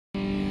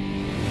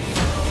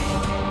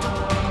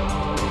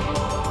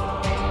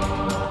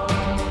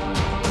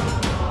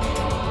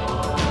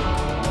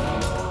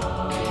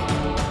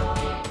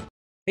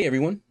Hey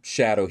everyone,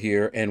 Shaedow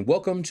here, and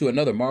welcome to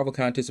another Marvel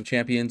Contest of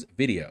Champions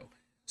video.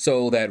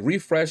 So that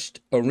refreshed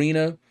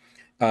arena,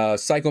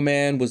 Psycho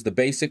Man was the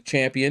basic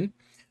champion.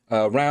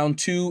 Round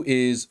 2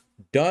 is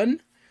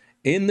done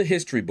in the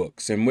history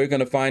books, and we're going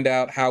to find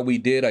out how we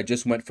did. I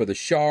just went for the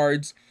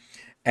shards,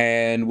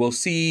 and we'll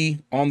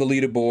see on the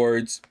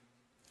leaderboards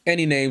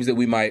any names that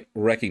we might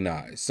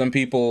recognize. Some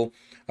people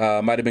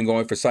might have been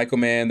going for Psycho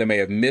Man. They may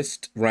have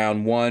missed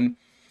round 1,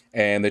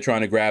 and they're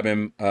trying to grab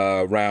him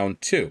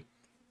round 2.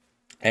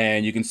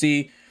 And you can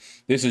see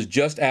this is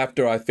just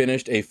after I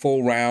finished a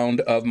full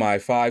round of my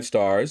 5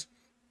 stars.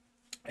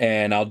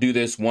 And I'll do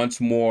this once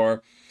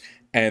more,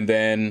 and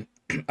then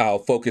I'll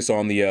focus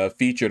on the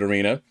featured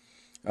arena.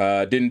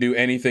 Didn't do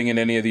anything in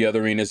any of the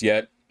other arenas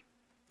yet.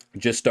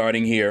 Just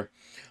starting here.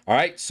 All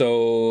right,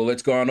 so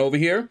let's go on over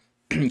here.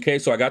 Okay,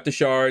 so I got the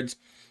shards,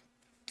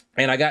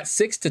 and I got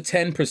 6 to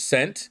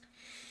 10%.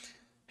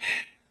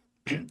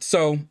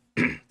 So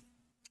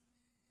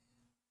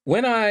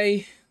when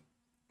I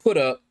put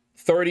up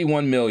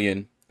 31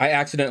 million, I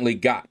accidentally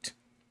got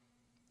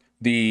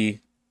the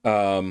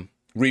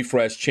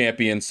refresh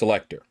champion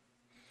selector.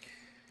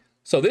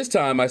 So this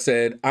time I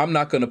said, I'm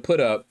not going to put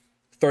up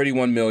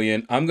 31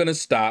 million. I'm going to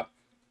stop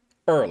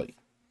early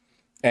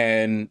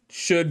and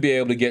should be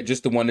able to get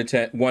just the 1 to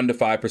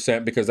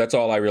 5%, because that's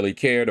all I really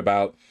cared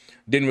about.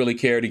 Didn't really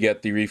care to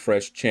get the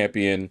refresh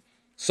champion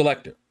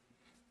selector.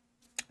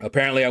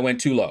 Apparently I went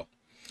too low.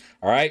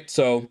 All right,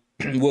 so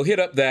we'll hit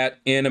up that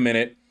in a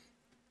minute.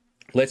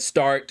 Let's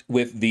start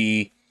with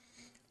the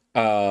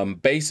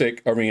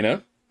basic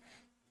arena.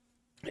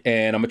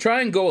 And I'm going to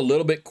try and go a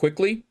little bit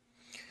quickly.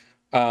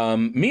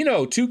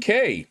 Mino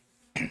 2K,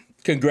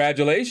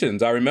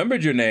 congratulations. I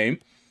remembered your name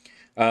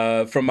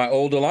from my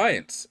old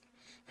alliance.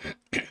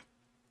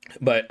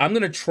 But I'm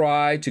going to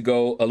try to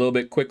go a little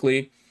bit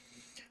quickly.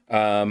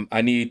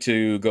 I need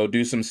to go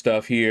do some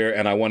stuff here,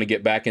 and I want to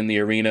get back in the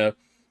arena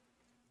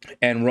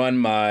and run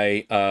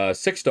my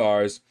 6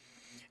 stars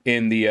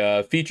in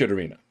the featured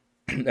arena.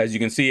 As you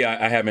can see,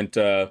 I haven't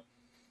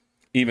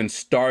even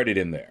started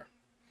in there.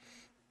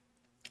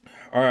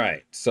 All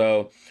right,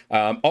 so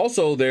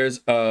also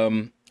there's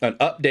an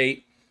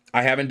update.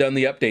 I haven't done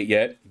the update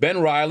yet. Ben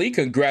Riley,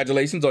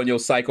 congratulations on your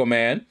Psycho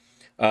Man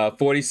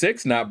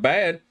 46, not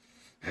bad.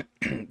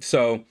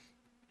 So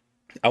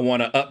I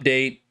want to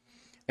update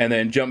and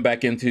then jump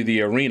back into the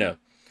arena.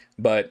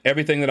 But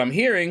everything that I'm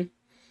hearing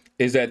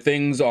is that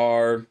things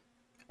are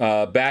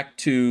back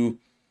to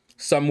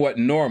somewhat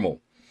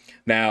normal.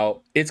 Now,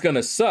 it's going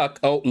to suck.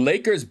 Oh,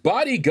 Lakers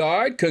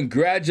bodyguard,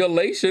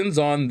 congratulations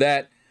on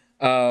that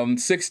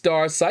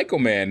 6-star Psycho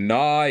Man.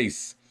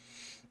 Nice.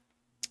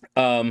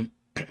 Is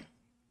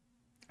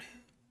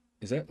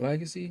that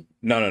Legacy?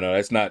 No,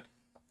 that's not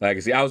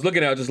Legacy. I was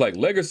looking at it just like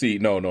Legacy.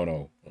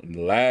 No.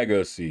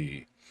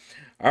 Legacy.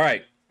 All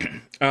right.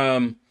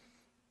 But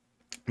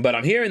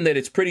I'm hearing that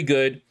it's pretty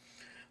good.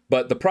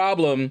 But the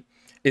problem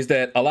is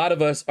that a lot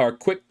of us are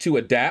quick to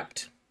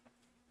adapt.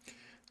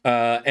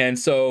 And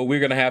so we're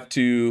going to have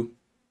to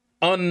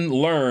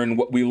unlearn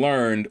what we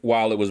learned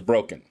while it was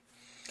broken.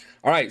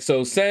 All right,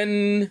 so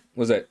Sen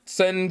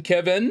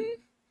Kevin,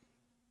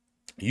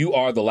 you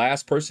are the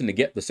last person to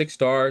get the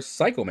 6-star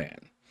Psycho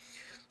Man.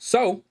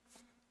 So,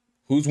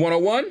 who's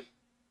 101?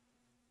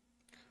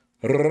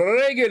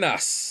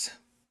 Reginas.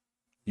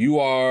 You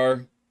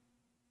are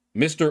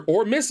Mr.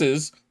 or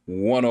Mrs.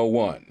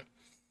 101.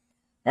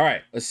 All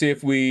right, let's see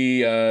if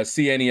we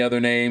see any other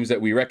names that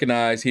we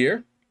recognize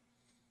here.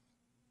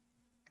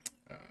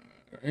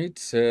 Right,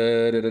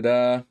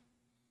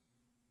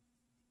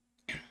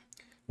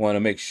 want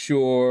to make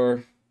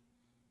sure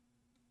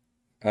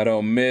I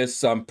don't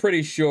miss. I'm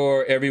pretty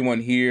sure everyone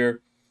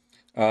here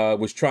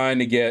was trying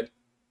to get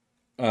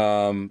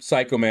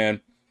Psycho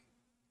Man.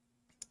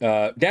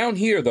 Down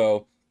here,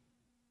 though,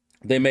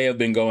 they may have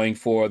been going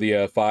for the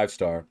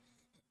 5-star.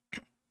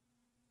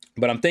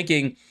 But I'm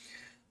thinking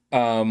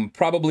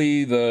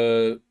probably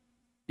the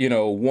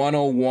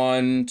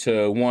 101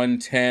 to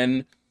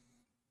 110,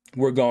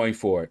 we're going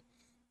for it.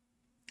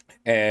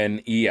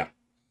 And yeah,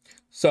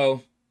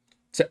 so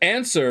to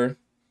answer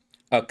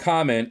a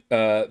comment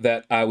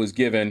that I was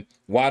given,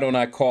 why don't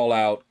I call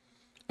out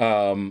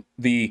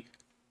the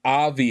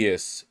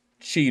obvious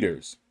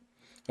cheaters?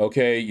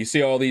 Okay, you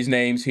see all these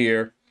names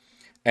here,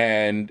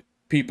 and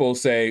people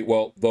say,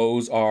 well,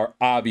 those are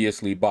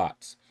obviously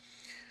bots.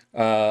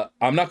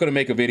 I'm not going to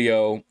make a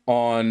video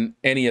on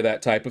any of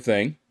that type of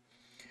thing,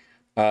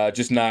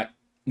 just not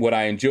what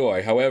I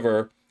enjoy.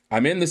 However,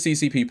 I'm in the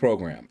CCP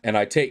program, and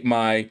I take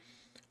my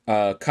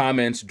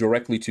comments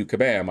directly to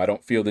Kabam. I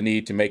don't feel the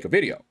need to make a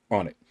video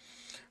on it.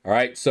 All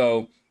right,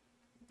 so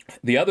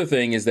the other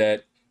thing is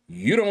that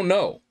you don't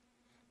know.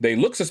 They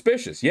look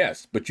suspicious,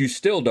 yes, but you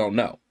still don't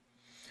know.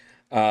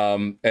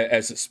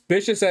 As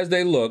suspicious as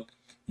they look,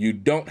 you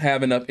don't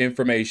have enough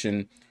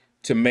information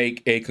to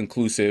make a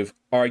conclusive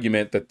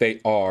argument that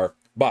they are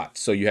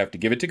bots. So you have to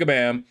give it to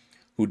Kabam,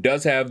 who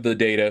does have the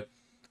data,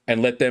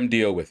 and let them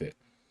deal with it.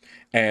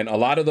 And a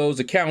lot of those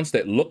accounts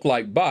that look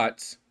like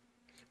bots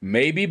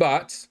may be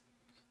bots,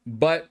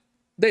 but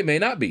They may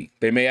not be.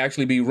 They may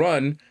actually be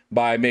run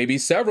by maybe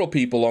several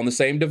people on the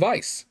same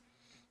device.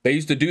 They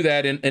used to do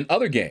that in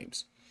other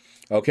games.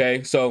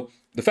 Okay, so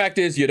the fact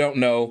is you don't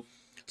know.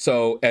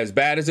 So as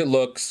bad as it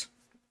looks,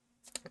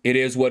 it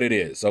is what it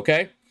is,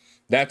 okay?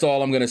 That's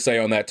all I'm going to say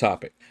on that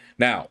topic.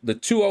 Now, the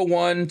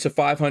 201 to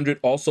 500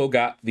 also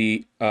got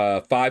the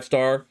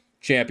 5-star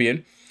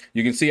champion.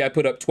 You can see I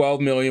put up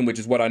 12 million, which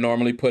is what I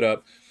normally put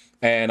up,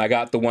 and I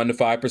got the 1 to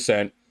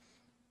 5%.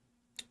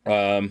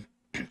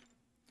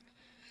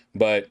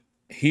 But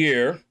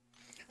here,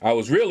 I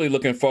was really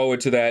looking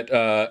forward to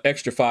that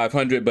extra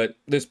 500, but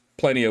there's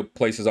plenty of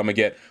places I'm going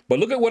to get. But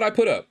look at what I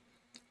put up.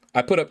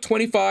 I put up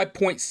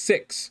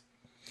 25.6.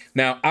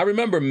 Now, I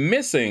remember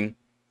missing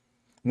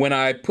when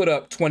I put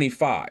up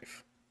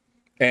 25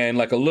 and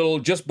like a little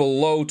just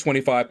below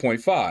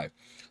 25.5.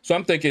 So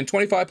I'm thinking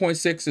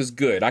 25.6 is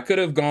good. I could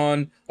have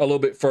gone a little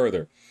bit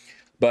further,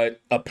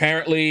 but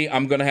apparently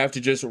I'm going to have to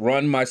just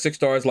run my 6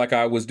 stars like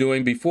I was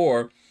doing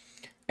before.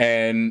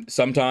 And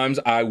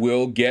sometimes I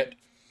will get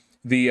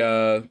the,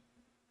 I'll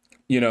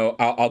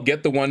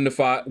get the 1 to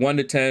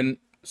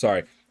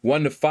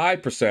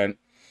 5%,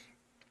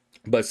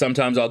 but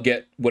sometimes I'll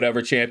get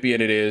whatever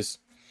champion it is.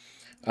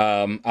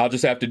 I'll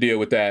just have to deal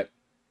with that.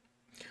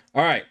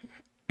 All right.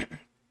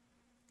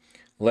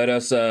 Let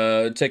us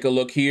take a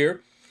look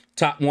here.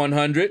 Top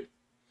 100.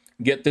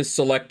 Get this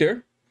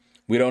selector.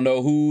 We don't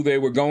know who they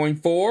were going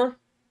for.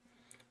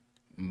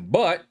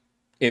 But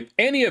if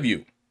any of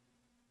you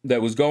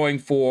that was going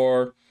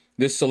for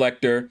this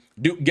selector,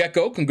 Duke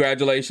Gecko,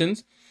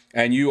 congratulations.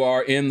 And you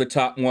are in the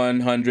top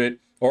 100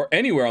 or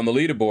anywhere on the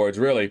leaderboards,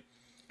 really.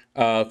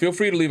 Feel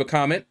free to leave a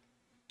comment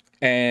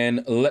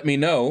and let me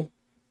know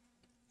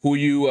who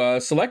you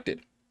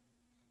selected.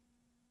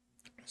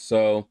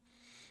 So,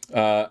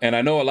 and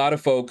I know a lot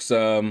of folks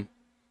were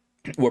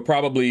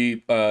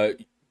probably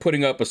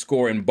putting up a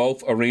score in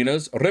both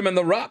arenas. Rim and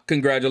the Rock,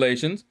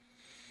 congratulations.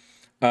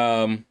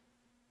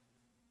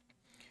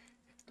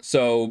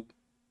 So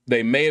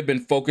they may have been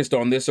focused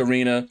on this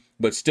arena,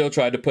 but still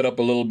tried to put up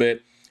a little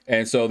bit.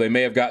 And so they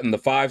may have gotten the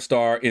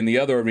 5-star in the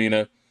other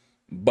arena,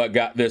 but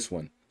got this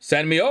one.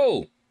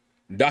 Sanmio,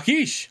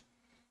 Dakish,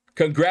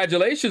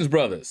 congratulations,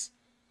 brothers.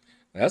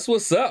 That's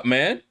what's up,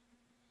 man.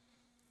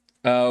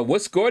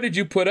 What score did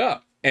you put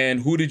up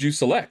and who did you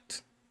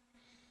select?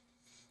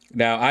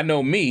 Now, I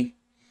know me,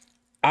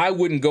 I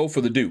wouldn't go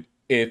for the Duke.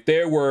 If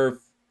there were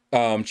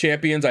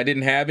champions I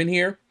didn't have in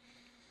here,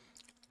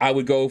 I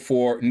would go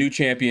for new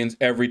champions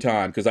every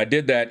time because I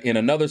did that in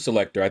another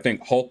selector. I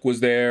think Hulk was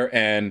there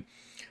and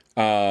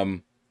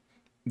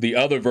the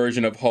other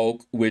version of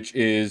Hulk, which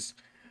is,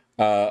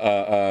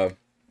 oh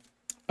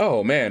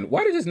man,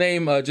 why did his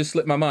name just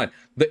slip my mind?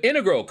 The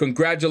Integral,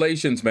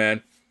 congratulations,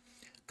 man.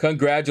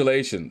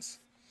 Congratulations.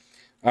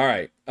 All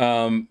right.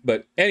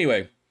 But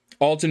anyway,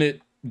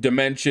 alternate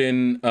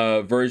dimension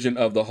version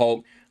of the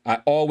Hulk. I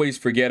always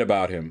forget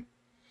about him.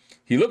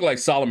 He looked like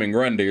Solomon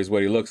Grundy is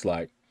what he looks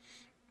like.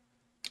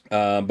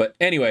 But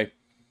anyway,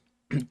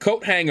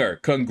 Coat Hanger,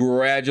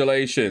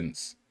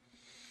 congratulations.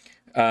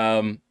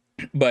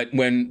 But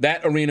when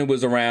that arena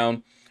was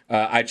around,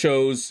 I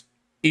chose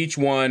each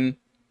one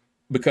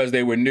because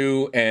they were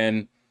new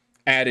and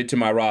added to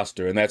my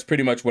roster. And that's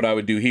pretty much what I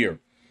would do here.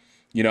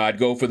 You know, I'd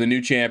go for the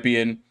new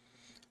champion.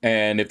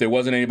 And if there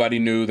wasn't anybody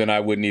new, then I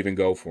wouldn't even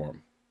go for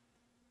him.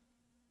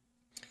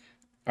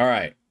 All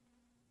right.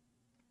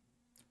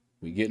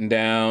 We getting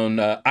down.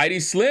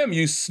 ID Slim,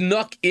 you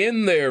snuck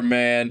in there,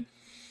 man.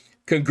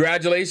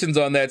 Congratulations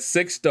on that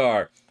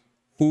 6-star.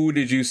 Who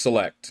did you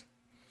select?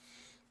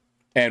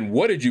 And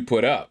what did you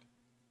put up?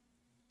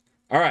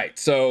 All right,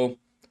 so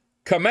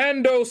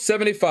Commando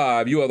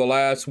 75, you are the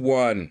last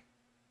one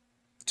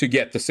to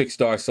get the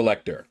 6-star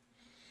selector.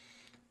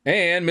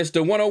 And Mr.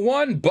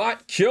 101,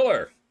 Bot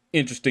Killer.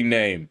 Interesting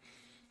name.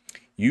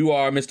 You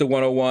are Mr.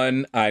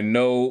 101. I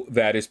know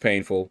that is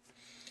painful.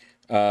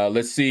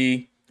 Let's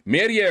see.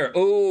 Merrier.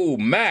 Oh,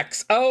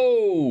 Max.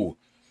 Oh,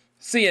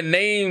 seeing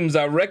names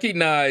I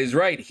recognize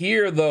right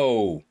here,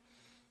 though.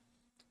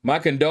 My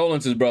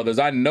condolences, brothers.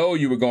 I know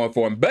you were going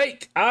for him.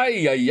 Bake.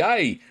 Ay, ay,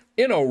 ay.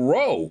 In a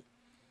row.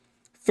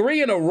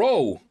 3 in a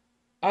row.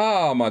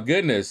 Oh, my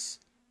goodness.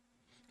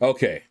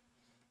 Okay.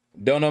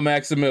 Don't know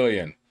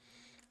Maximilian.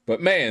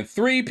 But, man,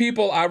 3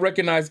 people I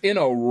recognize in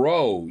a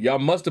row. Y'all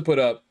must have put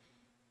up,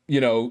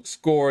 you know,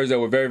 scores that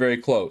were very, very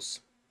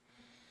close.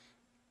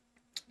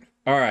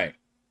 All right.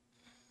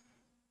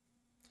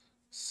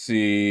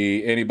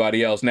 See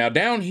anybody else. Now,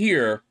 down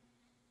here,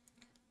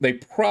 they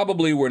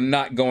probably were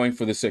not going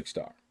for the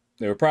 6-star.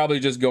 They were probably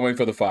just going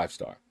for the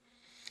 5-star.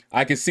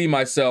 I could see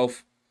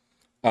myself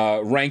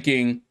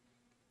ranking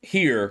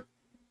here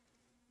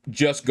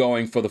just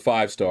going for the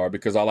 5-star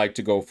because I like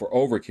to go for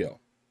overkill.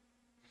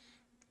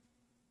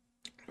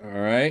 All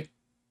right.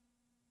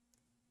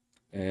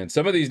 And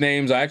some of these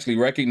names I actually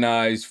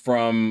recognize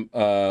from,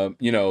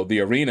 you know,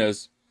 the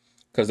arenas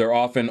because they're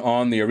often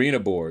on the arena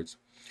boards.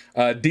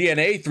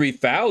 DNA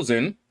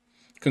 3000,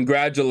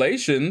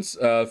 congratulations,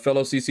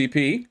 fellow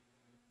CCP.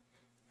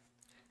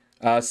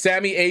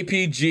 Sammy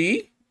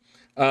APG,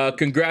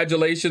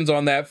 Congratulations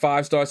on that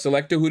 5-star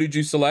selector. Who did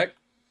you select?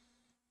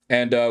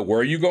 And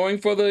were you going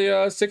for the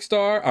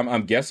 6-star?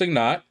 I'm guessing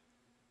not.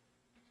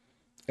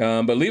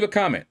 But leave a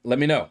comment. Let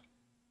me know.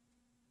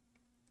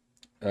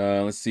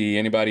 Let's see.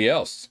 Anybody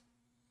else?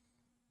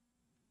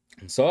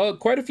 Saw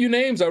quite a few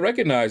names I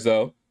recognize,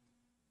 though.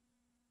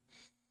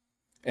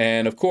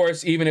 And, of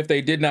course, even if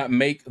they did not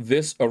make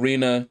this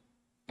arena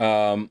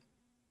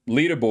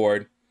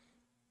leaderboard,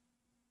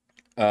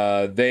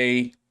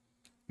 they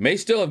may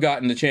still have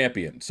gotten the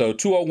champion. So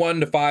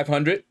 201 to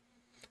 500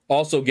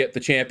 also get the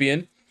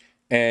champion.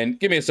 And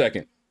give me a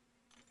second,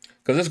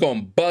 because it's going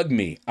to bug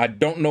me. I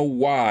don't know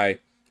why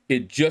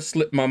it just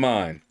slipped my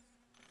mind.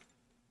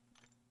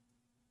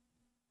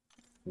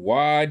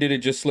 Why did it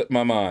just slip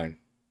my mind?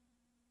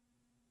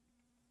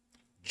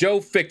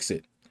 Joe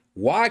Fixit.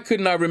 Why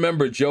couldn't I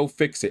remember Joe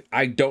Fixit?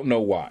 I don't know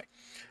why.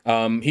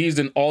 He's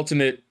an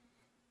alternate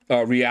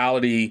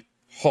reality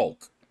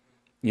Hulk,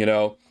 you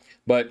know.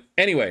 But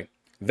anyway,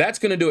 that's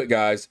going to do it,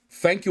 guys.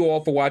 Thank you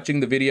all for watching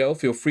the video.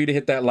 Feel free to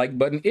hit that like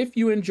button if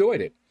you enjoyed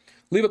it.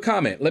 Leave a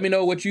comment. Let me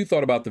know what you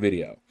thought about the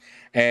video.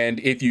 And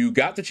if you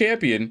got the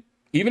champion,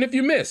 even if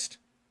you missed,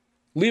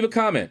 leave a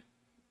comment.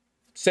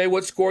 Say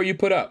what score you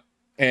put up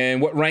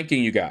and what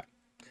ranking you got.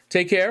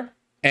 Take care,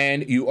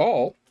 and you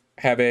all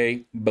have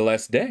a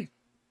blessed day.